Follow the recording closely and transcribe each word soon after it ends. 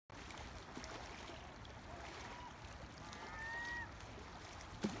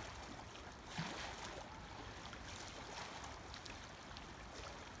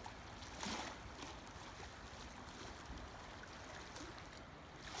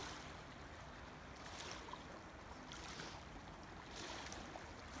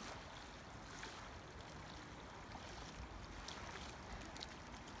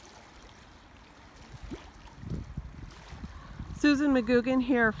Susan McGougan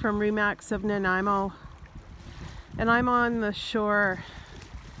here from Remax of Nanaimo, and I'm on the shore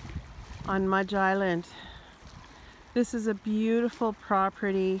on Mudge Island. This is a beautiful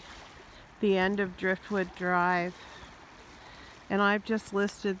property, the end of Driftwood Drive, and I've just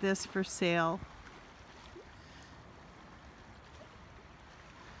listed this for sale.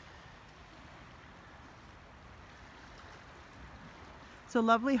 It's a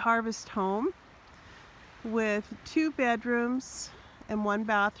lovely harvest home with 2 bedrooms and 1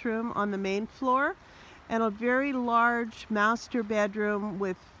 bathroom on the main floor, and a very large master bedroom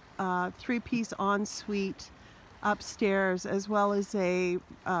with 3-piece ensuite upstairs, as well as a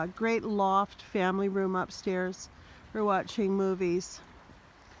great loft family room upstairs for watching movies.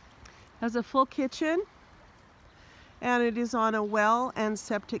 Has a full kitchen, and it is on a well and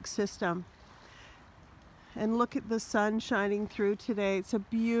septic system. And look at the sun shining through today. It's a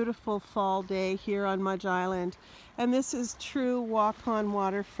beautiful fall day here on Mudge Island. And this is true walk-on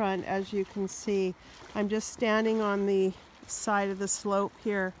waterfront, as you can see. I'm just standing on the side of the slope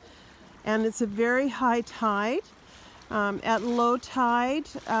here. And it's a very high tide. At low tide,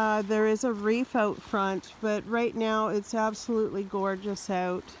 there is a reef out front, but right now it's absolutely gorgeous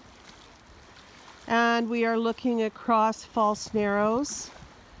out. And we are looking across False Narrows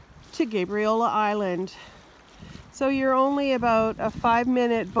to Gabriola Island. So you're only about a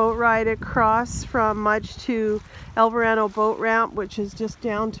 5-minute boat ride across from Mudge to El Verano boat ramp, which is just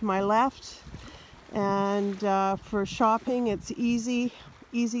down to my left. And for shopping, it's easy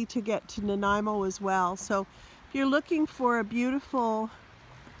to get to Nanaimo as well. So if you're looking for a beautiful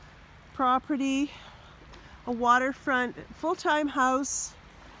property, a waterfront full-time house,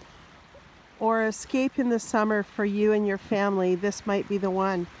 or escape in the summer for you and your family, this might be the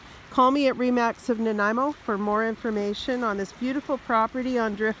one. Call me at Remax of Nanaimo for more information on this beautiful property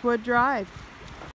on Driftwood Drive.